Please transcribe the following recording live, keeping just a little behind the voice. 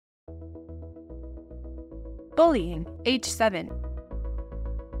Bullying, age 7.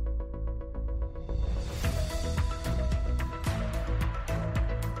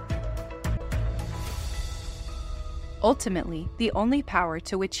 Ultimately, the only power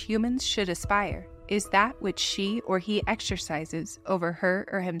to which humans should aspire is that which she or he exercises over her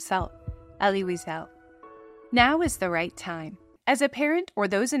or himself. Elie Wiesel. Now is the right time. As a parent or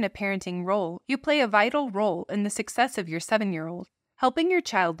those in a parenting role, you play a vital role in the success of your 7-year-old. Helping your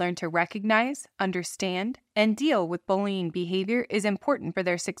child learn to recognize, understand, and deal with bullying behavior is important for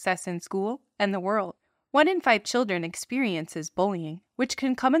their success in school and the world. 1 in 5 children experiences bullying, which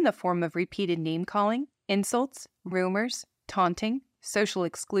can come in the form of repeated name-calling, insults, rumors, taunting, social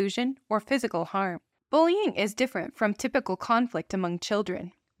exclusion, or physical harm. Bullying is different from typical conflict among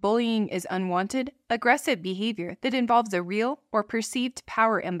children. Bullying is unwanted, aggressive behavior that involves a real or perceived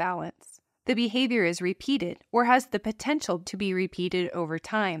power imbalance. The behavior is repeated or has the potential to be repeated over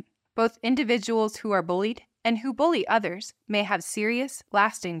time. Both individuals who are bullied and who bully others may have serious,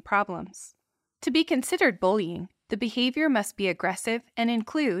 lasting problems. To be considered bullying, the behavior must be aggressive and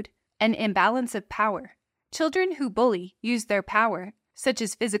include an imbalance of power. Children who bully use their power, such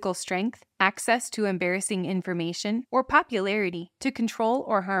as physical strength, access to embarrassing information, or popularity, to control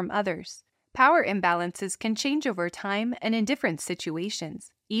or harm others. Power imbalances can change over time and in different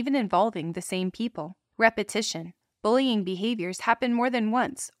situations, even involving the same people. Repetition. Bullying behaviors happen more than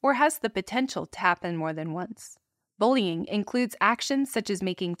once or has the potential to happen more than once. Bullying includes actions such as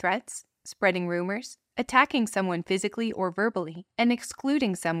making threats, spreading rumors, attacking someone physically or verbally, and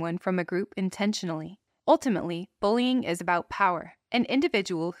excluding someone from a group intentionally. Ultimately, bullying is about power. An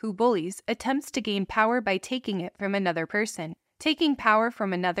individual who bullies attempts to gain power by taking it from another person. Taking power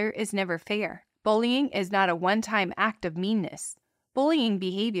from another is never fair. Bullying is not a one-time act of meanness. Bullying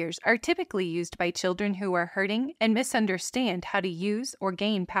behaviors are typically used by children who are hurting and misunderstand how to use or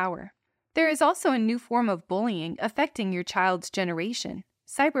gain power. There is also a new form of bullying affecting your child's generation,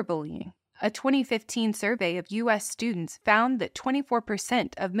 cyberbullying. A 2015 survey of U.S. students found that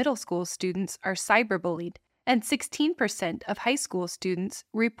 24% of middle school students are cyberbullied, and 16% of high school students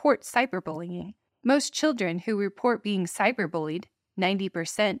report cyberbullying. Most children who report being cyberbullied,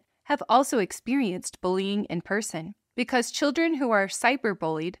 90%, have also experienced bullying in person. Because children who are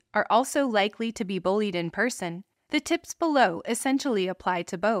cyberbullied are also likely to be bullied in person, the tips below essentially apply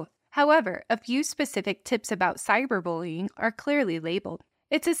to both. However, a few specific tips about cyberbullying are clearly labeled.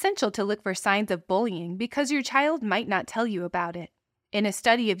 It's essential to look for signs of bullying because your child might not tell you about it. In a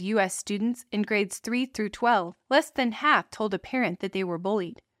study of U.S. students in grades 3 through 12, less than half told a parent that they were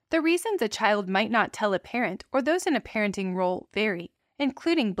bullied. The reasons a child might not tell a parent or those in a parenting role vary,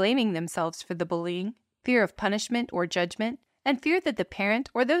 including blaming themselves for the bullying, fear of punishment or judgment, and fear that the parent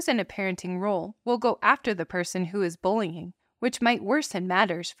or those in a parenting role will go after the person who is bullying, which might worsen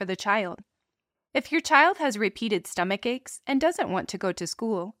matters for the child. If your child has repeated stomach aches and doesn't want to go to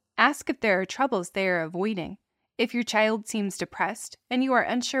school, ask if there are troubles they are avoiding. If your child seems depressed and you are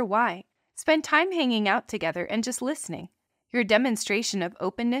unsure why, spend time hanging out together and just listening. Your demonstration of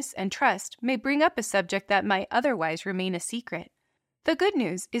openness and trust may bring up a subject that might otherwise remain a secret. The good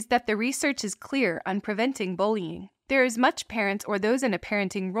news is that the research is clear on preventing bullying. There is much parents or those in a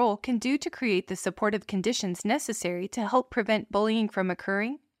parenting role can do to create the supportive conditions necessary to help prevent bullying from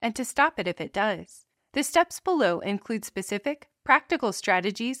occurring and to stop it if it does. The steps below include specific, practical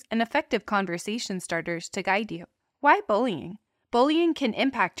strategies and effective conversation starters to guide you. Why bullying? Bullying can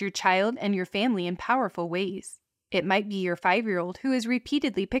impact your child and your family in powerful ways. It might be your 5-year-old who is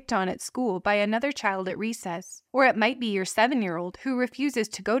repeatedly picked on at school by another child at recess, or it might be your 7-year-old who refuses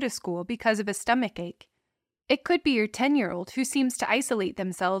to go to school because of a stomach ache. It could be your 10-year-old who seems to isolate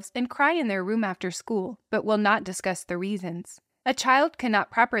themselves and cry in their room after school, but will not discuss the reasons. A child cannot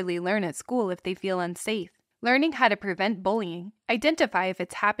properly learn at school if they feel unsafe. Learning how to prevent bullying, identify if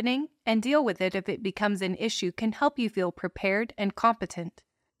it's happening, and deal with it if it becomes an issue can help you feel prepared and competent.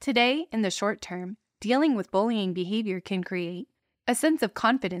 Today, in the short term, dealing with bullying behavior can create a sense of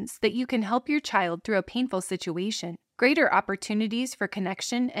confidence that you can help your child through a painful situation, greater opportunities for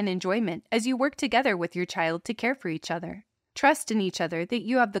connection and enjoyment as you work together with your child to care for each other, trust in each other that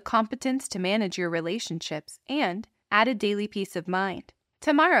you have the competence to manage your relationships, and added daily peace of mind.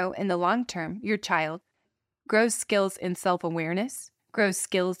 Tomorrow, in the long term, your child grows skills in self-awareness, grows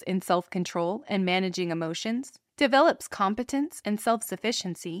skills in self-control and managing emotions, develops competence and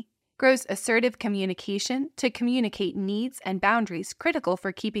self-sufficiency, grows assertive communication to communicate needs and boundaries critical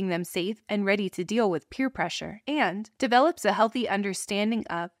for keeping them safe and ready to deal with peer pressure, and develops a healthy understanding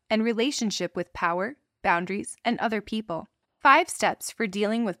of and relationship with power, boundaries, and other people. 5 steps for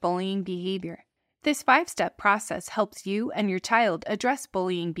dealing with bullying behavior. This 5-step process helps you and your child address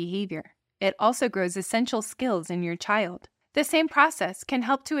bullying behavior. It also grows essential skills in your child. The same process can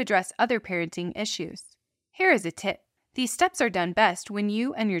help to address other parenting issues. Here is a tip. These steps are done best when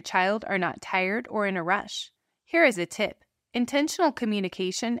you and your child are not tired or in a rush. Here is a tip. Intentional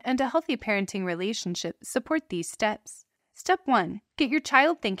communication and a healthy parenting relationship support these steps. Step 1. Get your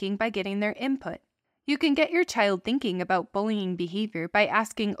child thinking by getting their input. You can get your child thinking about bullying behavior by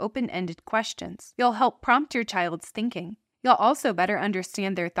asking open-ended questions. You'll help prompt your child's thinking. You'll also better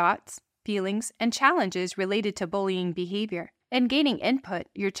understand their thoughts, feelings, and challenges related to bullying behavior. In gaining input,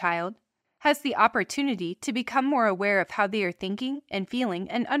 your child has the opportunity to become more aware of how they are thinking and feeling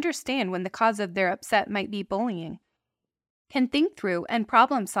and understand when the cause of their upset might be bullying. Can think through and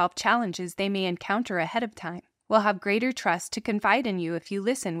problem-solve challenges they may encounter ahead of time. Will have greater trust to confide in you if you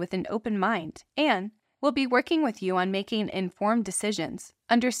listen with an open mind, and will be working with you on making informed decisions,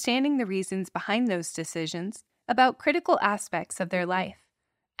 understanding the reasons behind those decisions about critical aspects of their life.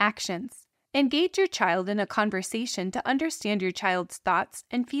 Actions. Engage your child in a conversation to understand your child's thoughts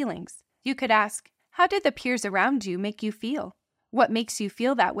and feelings. You could ask, how did the peers around you make you feel? What makes you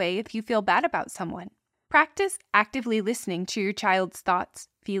feel that way if you feel bad about someone? Practice actively listening to your child's thoughts,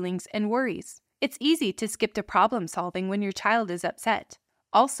 feelings, and worries. It's easy to skip to problem solving when your child is upset.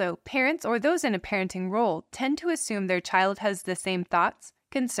 Also, parents or those in a parenting role tend to assume their child has the same thoughts,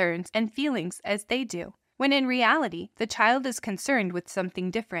 concerns, and feelings as they do, when in reality, the child is concerned with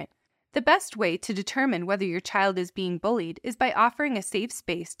something different. The best way to determine whether your child is being bullied is by offering a safe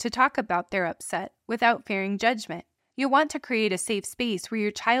space to talk about their upset without fearing judgment. You want to create a safe space where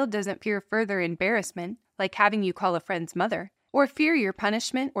your child doesn't fear further embarrassment, like having you call a friend's mother, or fear your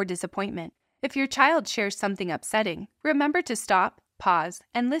punishment or disappointment. If your child shares something upsetting, remember to stop, pause,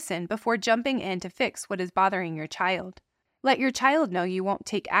 and listen before jumping in to fix what is bothering your child. Let your child know you won't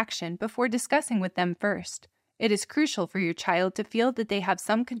take action before discussing with them first. It is crucial for your child to feel that they have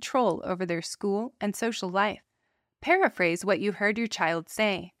some control over their school and social life. Paraphrase what you heard your child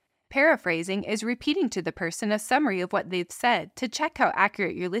say. Paraphrasing is repeating to the person a summary of what they've said to check how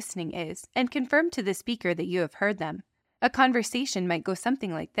accurate your listening is and confirm to the speaker that you have heard them. A conversation might go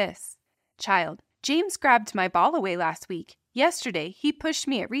something like this. Child, James grabbed my ball away last week. Yesterday, he pushed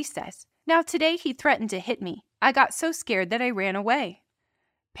me at recess. Now today, he threatened to hit me. I got so scared that I ran away.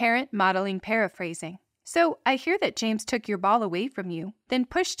 Parent modeling paraphrasing. So, I hear that James took your ball away from you, then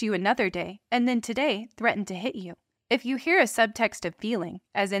pushed you another day, and then today threatened to hit you. If you hear a subtext of feeling,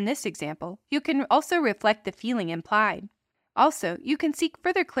 as in this example, you can also reflect the feeling implied. Also, you can seek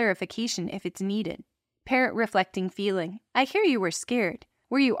further clarification if it's needed. Parent reflecting feeling. I hear you were scared.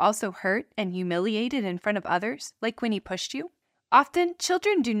 Were you also hurt and humiliated in front of others, like when he pushed you? Often,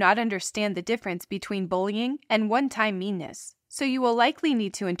 children do not understand the difference between bullying and one-time meanness, so you will likely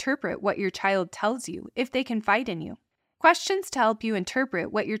need to interpret what your child tells you if they confide in you. Questions to help you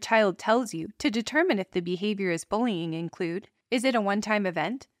interpret what your child tells you to determine if the behavior is bullying include, is it a one-time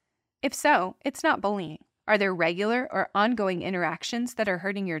event? If so, it's not bullying. Are there regular or ongoing interactions that are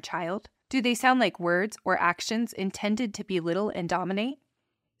hurting your child? Do they sound like words or actions intended to belittle and dominate?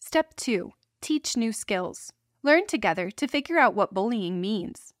 Step 2. Teach new skills. Learn together to figure out what bullying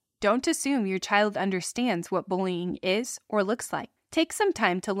means. Don't assume your child understands what bullying is or looks like. Take some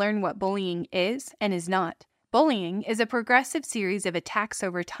time to learn what bullying is and is not. Bullying is a progressive series of attacks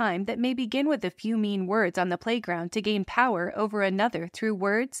over time that may begin with a few mean words on the playground to gain power over another through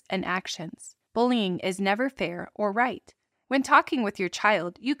words and actions. Bullying is never fair or right. When talking with your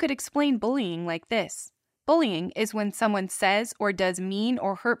child, you could explain bullying like this. Bullying is when someone says or does mean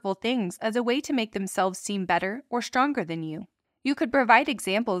or hurtful things as a way to make themselves seem better or stronger than you. You could provide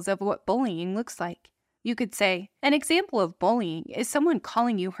examples of what bullying looks like. You could say, an example of bullying is someone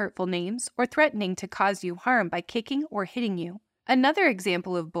calling you hurtful names or threatening to cause you harm by kicking or hitting you. Another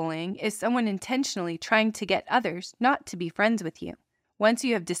example of bullying is someone intentionally trying to get others not to be friends with you. Once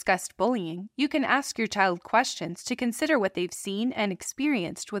you have discussed bullying, you can ask your child questions to consider what they've seen and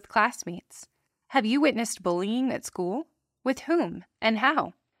experienced with classmates. Have you witnessed bullying at school? With whom and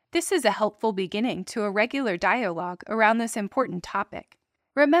how? This is a helpful beginning to a regular dialogue around this important topic.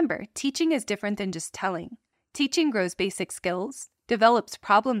 Remember, teaching is different than just telling. Teaching grows basic skills, develops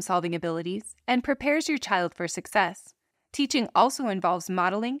problem-solving abilities, and prepares your child for success. Teaching also involves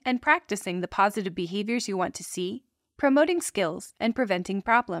modeling and practicing the positive behaviors you want to see, promoting skills, and preventing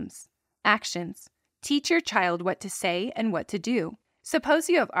problems. Actions. Teach your child what to say and what to do. Suppose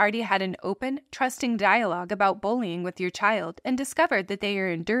you have already had an open, trusting dialogue about bullying with your child and discovered that they are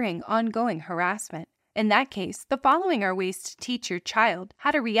enduring ongoing harassment. In that case, the following are ways to teach your child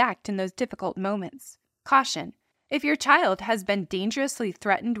how to react in those difficult moments. Caution. If your child has been dangerously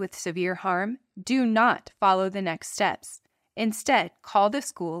threatened with severe harm, do not follow the next steps. Instead, call the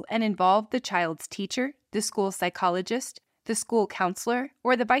school and involve the child's teacher, the school psychologist, the school counselor,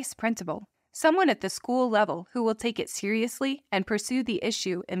 or the vice principal, someone at the school level who will take it seriously and pursue the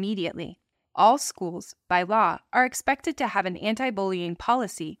issue immediately. All schools, by law, are expected to have an anti-bullying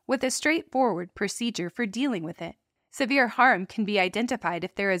policy with a straightforward procedure for dealing with it. Severe harm can be identified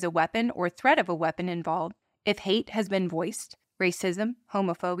if there is a weapon or threat of a weapon involved, if hate has been voiced, racism,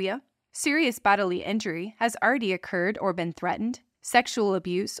 homophobia, serious bodily injury has already occurred or been threatened, sexual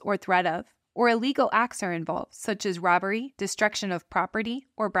abuse or threat of, or illegal acts are involved, such as robbery, destruction of property,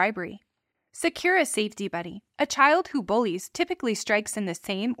 or bribery. Secure a safety buddy. A child who bullies typically strikes in the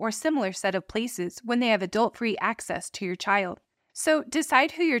same or similar set of places when they have adult-free access to your child. So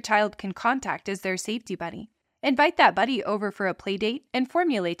decide who your child can contact as their safety buddy. Invite that buddy over for a play date and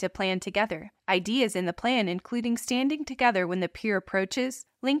formulate a plan together. Ideas in the plan including standing together when the peer approaches,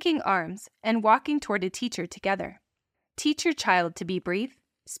 linking arms, and walking toward a teacher together. Teach your child to be brief,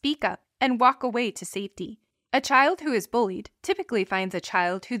 speak up, and walk away to safety. A child who is bullied typically finds a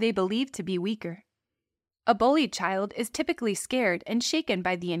child who they believe to be weaker. A bullied child is typically scared and shaken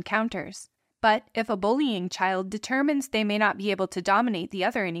by the encounters. But if a bullying child determines they may not be able to dominate the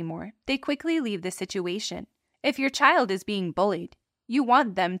other anymore, they quickly leave the situation. If your child is being bullied, you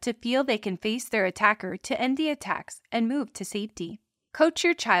want them to feel they can face their attacker to end the attacks and move to safety. Coach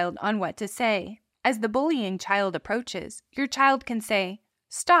your child on what to say. As the bullying child approaches, your child can say,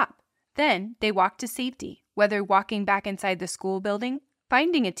 "Stop." Then they walk to safety, whether walking back inside the school building,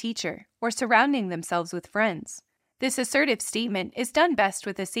 finding a teacher, or surrounding themselves with friends. This assertive statement is done best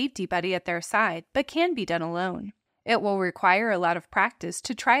with a safety buddy at their side, but can be done alone. It will require a lot of practice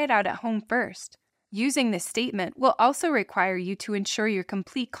to try it out at home first. Using this statement will also require you to ensure your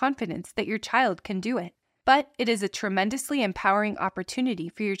complete confidence that your child can do it. But it is a tremendously empowering opportunity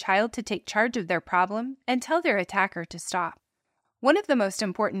for your child to take charge of their problem and tell their attacker to stop. One of the most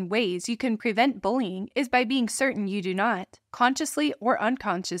important ways you can prevent bullying is by being certain you do not, consciously or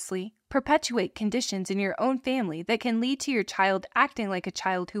unconsciously, perpetuate conditions in your own family that can lead to your child acting like a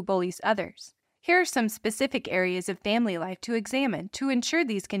child who bullies others. Here are some specific areas of family life to examine to ensure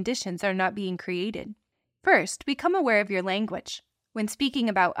these conditions are not being created. First, become aware of your language. When speaking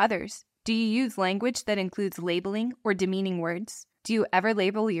about others, do you use language that includes labeling or demeaning words? Do you ever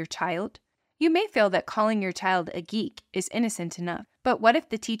label your child? You may feel that calling your child a geek is innocent enough, but what if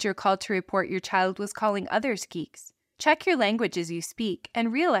the teacher called to report your child was calling others geeks? Check your language as you speak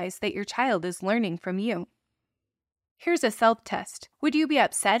and realize that your child is learning from you. Here's a self-test. Would you be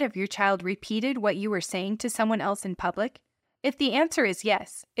upset if your child repeated what you were saying to someone else in public? If the answer is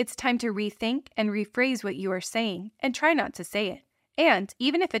yes, it's time to rethink and rephrase what you are saying and try not to say it. And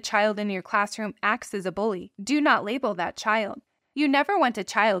even if a child in your classroom acts as a bully, do not label that child. You never want a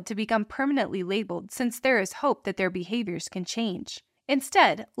child to become permanently labeled since there is hope that their behaviors can change.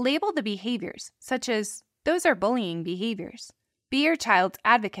 Instead, label the behaviors, such as, "Those are bullying behaviors." Be your child's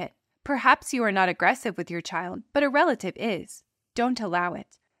advocate. Perhaps you are not aggressive with your child, but a relative is. Don't allow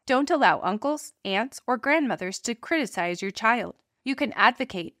it. Don't allow uncles, aunts, or grandmothers to criticize your child. You can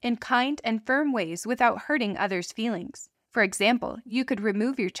advocate in kind and firm ways without hurting others' feelings. For example, you could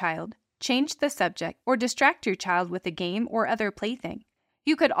remove your child, change the subject, or distract your child with a game or other plaything.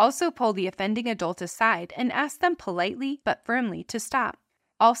 You could also pull the offending adult aside and ask them politely but firmly to stop.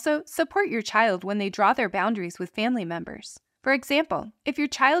 Also, support your child when they draw their boundaries with family members. For example, if your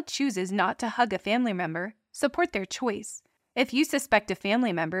child chooses not to hug a family member, support their choice. If you suspect a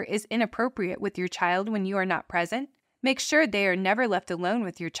family member is inappropriate with your child when you are not present, make sure they are never left alone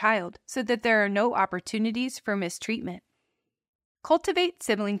with your child so that there are no opportunities for mistreatment. Cultivate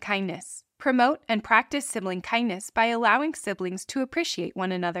sibling kindness. Promote and practice sibling kindness by allowing siblings to appreciate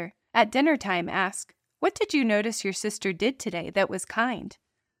one another. At dinner time, ask, "What did you notice your sister did today that was kind?"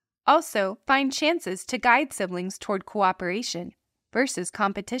 Also, find chances to guide siblings toward cooperation versus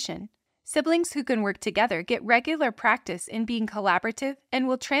competition. Siblings who can work together get regular practice in being collaborative and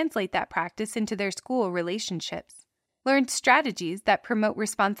will translate that practice into their school relationships. Learn strategies that promote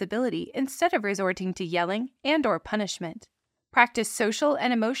responsibility instead of resorting to yelling and/or punishment. Practice social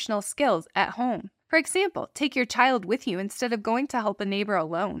and emotional skills at home. For example, take your child with you instead of going to help a neighbor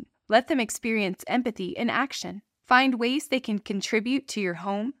alone. Let them experience empathy in action. Find ways they can contribute to your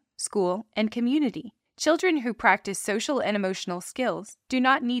home, school, and community. Children who practice social and emotional skills do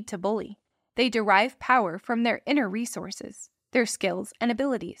not need to bully. They derive power from their inner resources, their skills and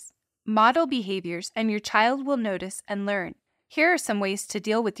abilities. Model behaviors and your child will notice and learn. Here are some ways to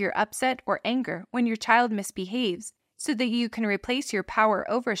deal with your upset or anger when your child misbehaves so that you can replace your power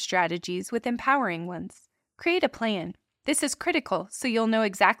over strategies with empowering ones. Create a plan. This is critical so you'll know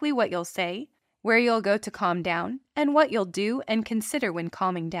exactly what you'll say, where you'll go to calm down, and what you'll do and consider when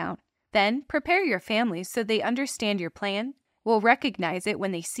calming down. Then, prepare your family so they understand your plan, will recognize it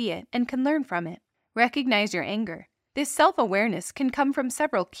when they see it, and can learn from it. Recognize your anger. This self-awareness can come from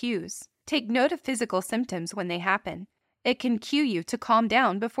several cues. Take note of physical symptoms when they happen. It can cue you to calm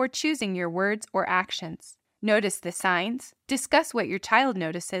down before choosing your words or actions. Notice the signs, discuss what your child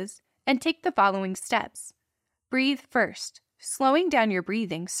notices, and take the following steps. Breathe first. Slowing down your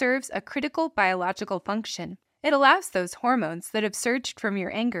breathing serves a critical biological function. It allows those hormones that have surged from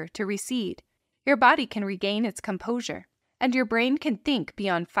your anger to recede. Your body can regain its composure, and your brain can think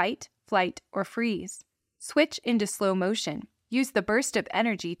beyond fight, flight, or freeze. Switch into slow motion. Use the burst of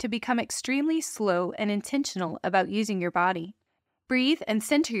energy to become extremely slow and intentional about using your body. Breathe and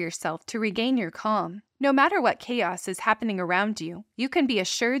center yourself to regain your calm. No matter what chaos is happening around you, you can be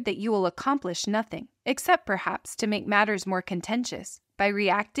assured that you will accomplish nothing, except perhaps to make matters more contentious by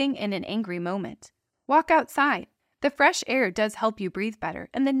reacting in an angry moment. Walk outside. The fresh air does help you breathe better,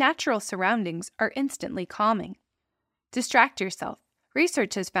 and the natural surroundings are instantly calming. Distract yourself.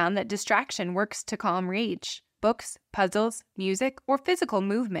 Research has found that distraction works to calm rage. Books, puzzles, music, or physical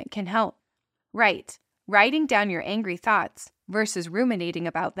movement can help. Write. Writing down your angry thoughts versus ruminating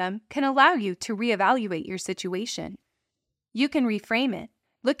about them can allow you to reevaluate your situation. You can reframe it,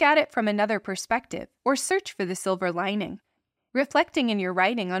 look at it from another perspective, or search for the silver lining. Reflecting in your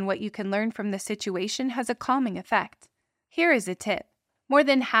writing on what you can learn from the situation has a calming effect. Here is a tip. More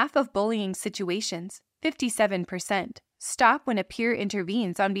than half of bullying situations, 57%, stop when a peer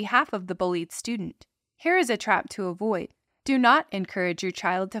intervenes on behalf of the bullied student. Here is a trap to avoid. Do not encourage your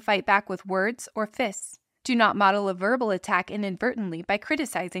child to fight back with words or fists. Do not model a verbal attack inadvertently by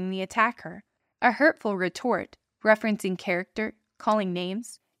criticizing the attacker. A hurtful retort, referencing character, calling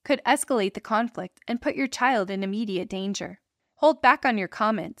names, could escalate the conflict and put your child in immediate danger. Hold back on your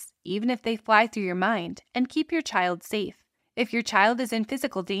comments, even if they fly through your mind, and keep your child safe. If your child is in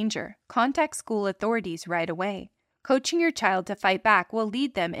physical danger, contact school authorities right away. Coaching your child to fight back will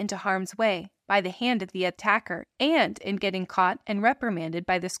lead them into harm's way by the hand of the attacker and in getting caught and reprimanded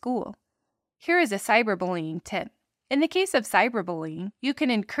by the school. Here is a cyberbullying tip. In the case of cyberbullying, you can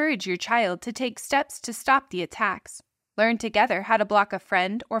encourage your child to take steps to stop the attacks. Learn together how to block a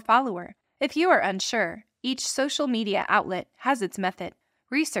friend or follower. If you are unsure, each social media outlet has its method.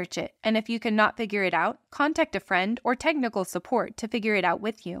 Research it, and if you cannot figure it out, contact a friend or technical support to figure it out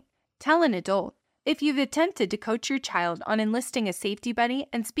with you. Tell an adult. If you've attempted to coach your child on enlisting a safety buddy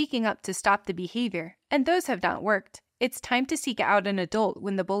and speaking up to stop the behavior, and those have not worked, it's time to seek out an adult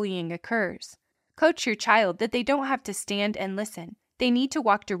when the bullying occurs. Coach your child that they don't have to stand and listen. They need to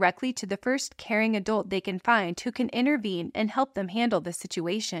walk directly to the first caring adult they can find who can intervene and help them handle the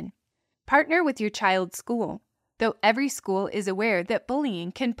situation. Partner with your child's school. Though every school is aware that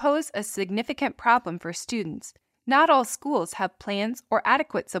bullying can pose a significant problem for students, not all schools have plans or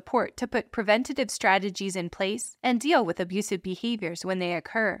adequate support to put preventative strategies in place and deal with abusive behaviors when they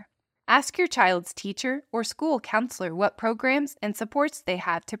occur. Ask your child's teacher or school counselor what programs and supports they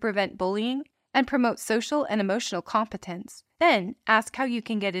have to prevent bullying and promote social and emotional competence. Then, ask how you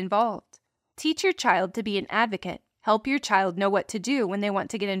can get involved. Teach your child to be an advocate. Help your child know what to do when they want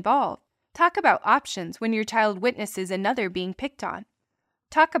to get involved. Talk about options when your child witnesses another being picked on.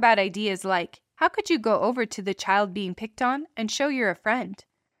 Talk about ideas like, how could you go over to the child being picked on and show you're a friend?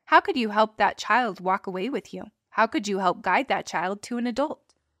 How could you help that child walk away with you? How could you help guide that child to an adult?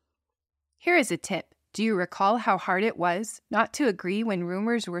 Here is a tip. Do you recall how hard it was not to agree when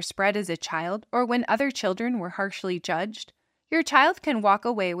rumors were spread as a child or when other children were harshly judged? Your child can walk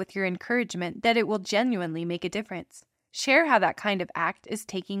away with your encouragement that it will genuinely make a difference. Share how that kind of act is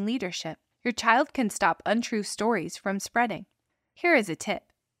taking leadership. Your child can stop untrue stories from spreading. Here is a tip.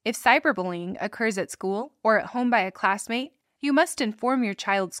 If cyberbullying occurs at school or at home by a classmate, you must inform your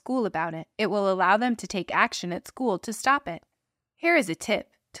child's school about it. It will allow them to take action at school to stop it. Here is a tip.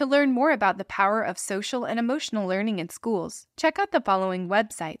 To learn more about the power of social and emotional learning in schools, check out the following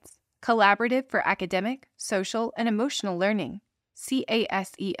websites: Collaborative for Academic, Social, and Emotional Learning,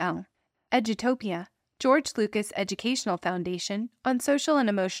 CASEL; Edutopia, George Lucas Educational Foundation on Social and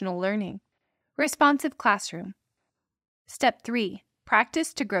Emotional Learning; Responsive Classroom. Step 3.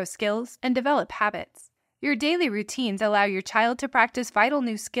 Practice to grow skills and develop habits. Your daily routines allow your child to practice vital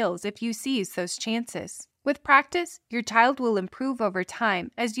new skills if you seize those chances. With practice, your child will improve over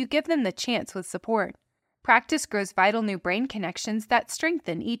time as you give them the chance with support. Practice grows vital new brain connections that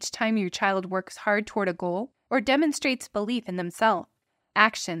strengthen each time your child works hard toward a goal or demonstrates belief in themselves.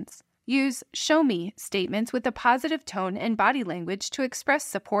 Actions. Use "show me" statements with a positive tone and body language to express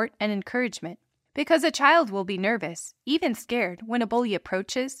support and encouragement. Because a child will be nervous, even scared, when a bully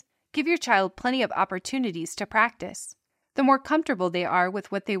approaches, Give your child plenty of opportunities to practice. The more comfortable they are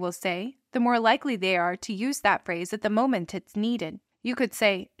with what they will say, the more likely they are to use that phrase at the moment it's needed. You could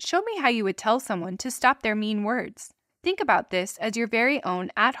say, "Show me how you would tell someone to stop their mean words." Think about this as your very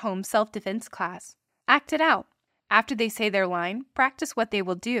own at-home self-defense class. Act it out. After they say their line, practice what they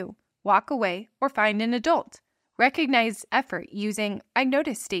will do. Walk away or find an adult. Recognize effort using "I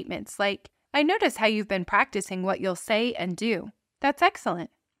notice" statements like, "I notice how you've been practicing what you'll say and do." That's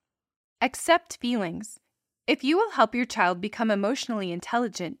excellent. Accept feelings. If you will help your child become emotionally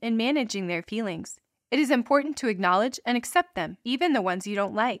intelligent in managing their feelings, it is important to acknowledge and accept them, even the ones you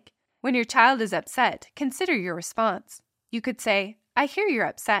don't like. When your child is upset, consider your response. You could say, "I hear you're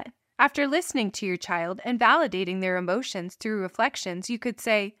upset." After listening to your child and validating their emotions through reflections, you could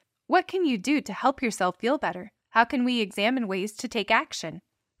say, "What can you do to help yourself feel better? How can we examine ways to take action?"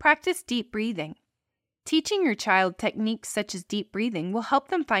 Practice deep breathing. Teaching your child techniques such as deep breathing will help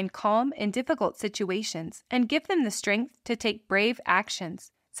them find calm in difficult situations and give them the strength to take brave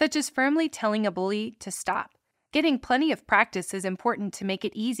actions, such as firmly telling a bully to stop. Getting plenty of practice is important to make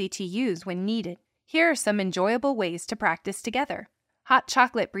it easy to use when needed. Here are some enjoyable ways to practice together. Hot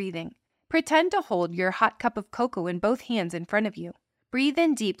chocolate breathing. Pretend to hold your hot cup of cocoa in both hands in front of you. Breathe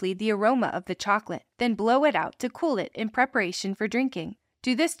in deeply the aroma of the chocolate, then blow it out to cool it in preparation for drinking.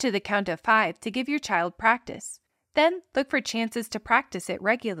 Do this to the count of 5 to give your child practice. Then look for chances to practice it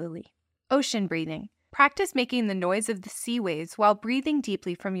regularly. Ocean breathing. Practice making the noise of the sea waves while breathing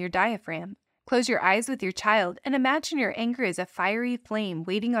deeply from your diaphragm. Close your eyes with your child and imagine your anger is a fiery flame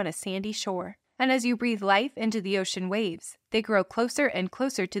waiting on a sandy shore. And as you breathe life into the ocean waves, they grow closer and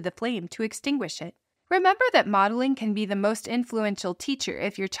closer to the flame to extinguish it. Remember that modeling can be the most influential teacher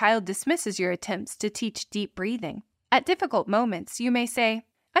if your child dismisses your attempts to teach deep breathing. At difficult moments, you may say,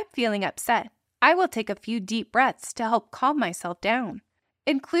 "I'm feeling upset. I will take a few deep breaths to help calm myself down."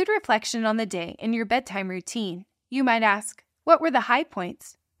 Include reflection on the day in your bedtime routine. You might ask, what were the high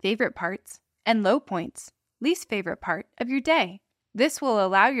points, favorite parts, and low points, least favorite part of your day? This will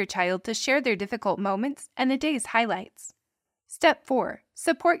allow your child to share their difficult moments and the day's highlights. Step 4.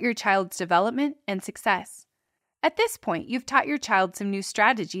 Support your child's development and success. At this point, you've taught your child some new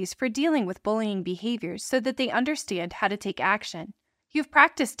strategies for dealing with bullying behaviors so that they understand how to take action. You've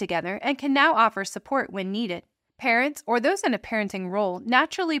practiced together and can now offer support when needed. Parents or those in a parenting role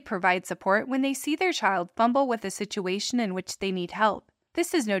naturally provide support when they see their child fumble with a situation in which they need help.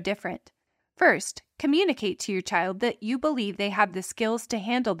 This is no different. First, communicate to your child that you believe they have the skills to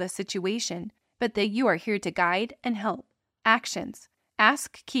handle the situation, but that you are here to guide and help. Actions.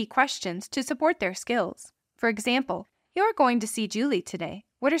 Ask key questions to support their skills. For example, you are going to see Julie today.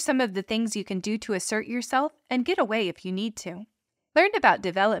 What are some of the things you can do to assert yourself and get away if you need to? Learn about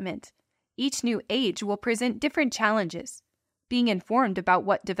development. Each new age will present different challenges. Being informed about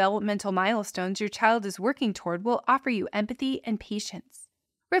what developmental milestones your child is working toward will offer you empathy and patience.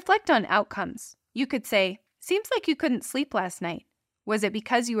 Reflect on outcomes. You could say, "Seems like you couldn't sleep last night. Was it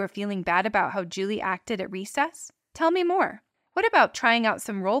because you were feeling bad about how Julie acted at recess? Tell me more. What about trying out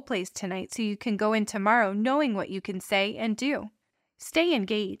some role plays tonight so you can go in tomorrow knowing what you can say and do?" Stay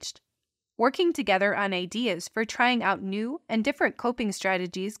engaged. Working together on ideas for trying out new and different coping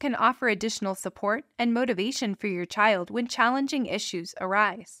strategies can offer additional support and motivation for your child when challenging issues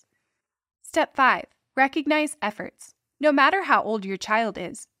arise. Step 5. Recognize efforts. No matter how old your child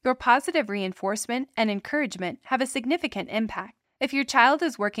is, your positive reinforcement and encouragement have a significant impact. If your child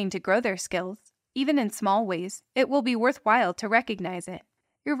is working to grow their skills, even in small ways, it will be worthwhile to recognize it.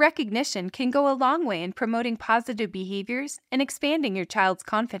 Your recognition can go a long way in promoting positive behaviors and expanding your child's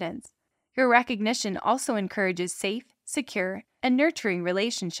confidence. Your recognition also encourages safe, secure, and nurturing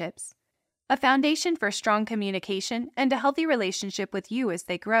relationships, a foundation for strong communication and a healthy relationship with you as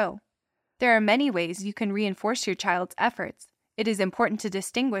they grow. There are many ways you can reinforce your child's efforts. It is important to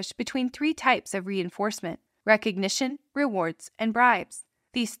distinguish between 3 types of reinforcement: recognition, rewards, and bribes.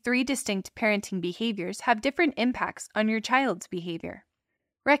 These 3 distinct parenting behaviors have different impacts on your child's behavior.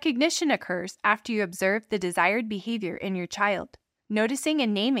 Recognition occurs after you observe the desired behavior in your child. Noticing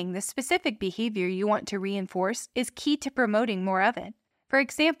and naming the specific behavior you want to reinforce is key to promoting more of it. For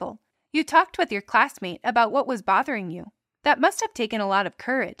example, you talked with your classmate about what was bothering you. That must have taken a lot of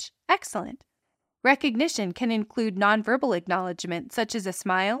courage. Excellent. Recognition can include nonverbal acknowledgement such as a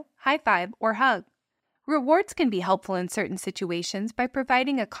smile, high five, or hug. Rewards can be helpful in certain situations by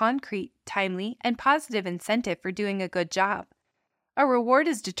providing a concrete, timely, and positive incentive for doing a good job. A reward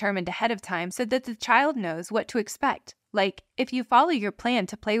is determined ahead of time so that the child knows what to expect. Like, if you follow your plan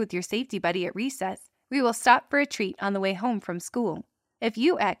to play with your safety buddy at recess, we will stop for a treat on the way home from school. If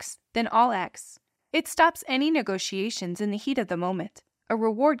you X, then I'll X. It stops any negotiations in the heat of the moment. a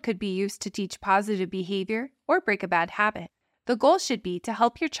reward could be used to teach positive behavior or break a bad habit. The goal should be to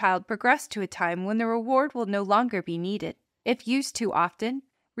help your child progress to a time when the reward will no longer be needed. If used too often,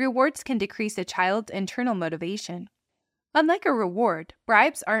 rewards can decrease a child's internal motivation. Unlike a reward,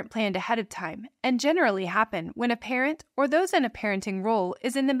 bribes aren't planned ahead of time and generally happen when a parent or those in a parenting role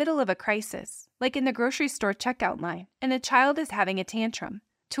is in the middle of a crisis, like in the grocery store checkout line, and a child is having a tantrum.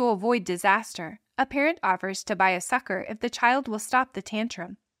 To avoid disaster, a parent offers to buy a sucker if the child will stop the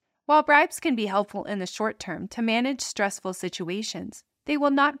tantrum. While bribes can be helpful in the short term to manage stressful situations, they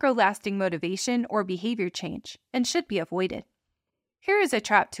will not grow lasting motivation or behavior change and should be avoided. Here is a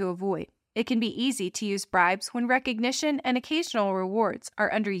trap to avoid. It can be easy to use bribes when recognition and occasional rewards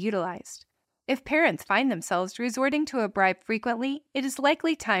are underutilized. If parents find themselves resorting to a bribe frequently, it is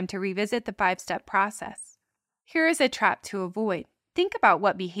likely time to revisit the 5-step process. Here is a trap to avoid. Think about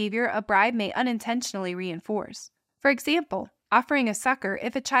what behavior a bribe may unintentionally reinforce. For example, offering a sucker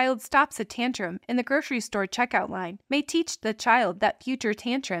if a child stops a tantrum in the grocery store checkout line may teach the child that future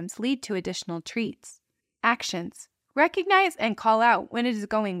tantrums lead to additional treats. Actions. Recognize and call out when it is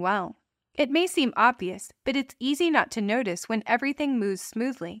going well. It may seem obvious, but it's easy not to notice when everything moves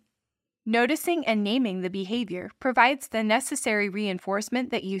smoothly. Noticing and naming the behavior provides the necessary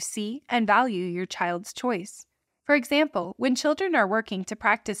reinforcement that you see and value your child's choice. For example, when children are working to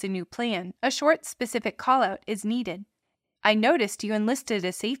practice a new plan, a short, specific call-out is needed. I noticed you enlisted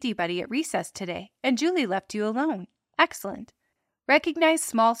a safety buddy at recess today, and Julie left you alone. Excellent. Recognize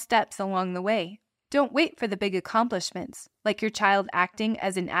small steps along the way. Don't wait for the big accomplishments, like your child acting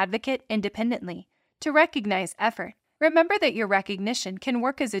as an advocate independently, to recognize effort. Remember that your recognition can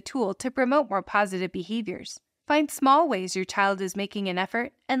work as a tool to promote more positive behaviors. Find small ways your child is making an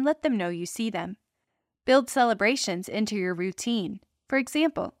effort and let them know you see them. Build celebrations into your routine. For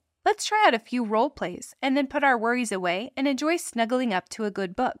example, let's try out a few role plays and then put our worries away and enjoy snuggling up to a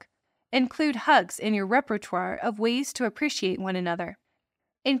good book. Include hugs in your repertoire of ways to appreciate one another.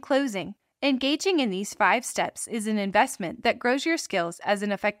 In closing, engaging in these 5 steps is an investment that grows your skills as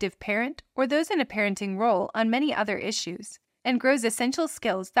an effective parent or those in a parenting role on many other issues, and grows essential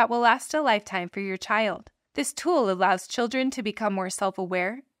skills that will last a lifetime for your child. This tool allows children to become more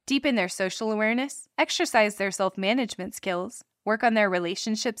self-aware, deepen their social awareness, exercise their self-management skills, work on their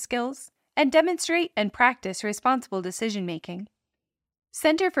relationship skills, and demonstrate and practice responsible decision-making.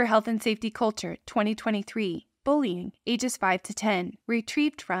 Center for Health and Safety Culture 2023. Bullying, ages 5 to 10,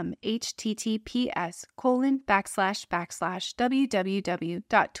 retrieved from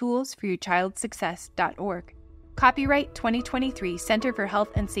https://www.toolsforyourchildsuccess.org. Copyright 2023 Center for Health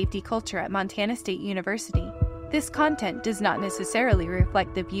and Safety Culture at Montana State University. This content does not necessarily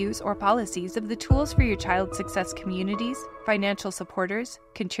reflect the views or policies of the Tools for Your Child Success communities, financial supporters,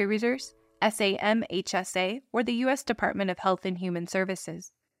 contributors, SAMHSA, or the U.S. Department of Health and Human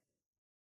Services.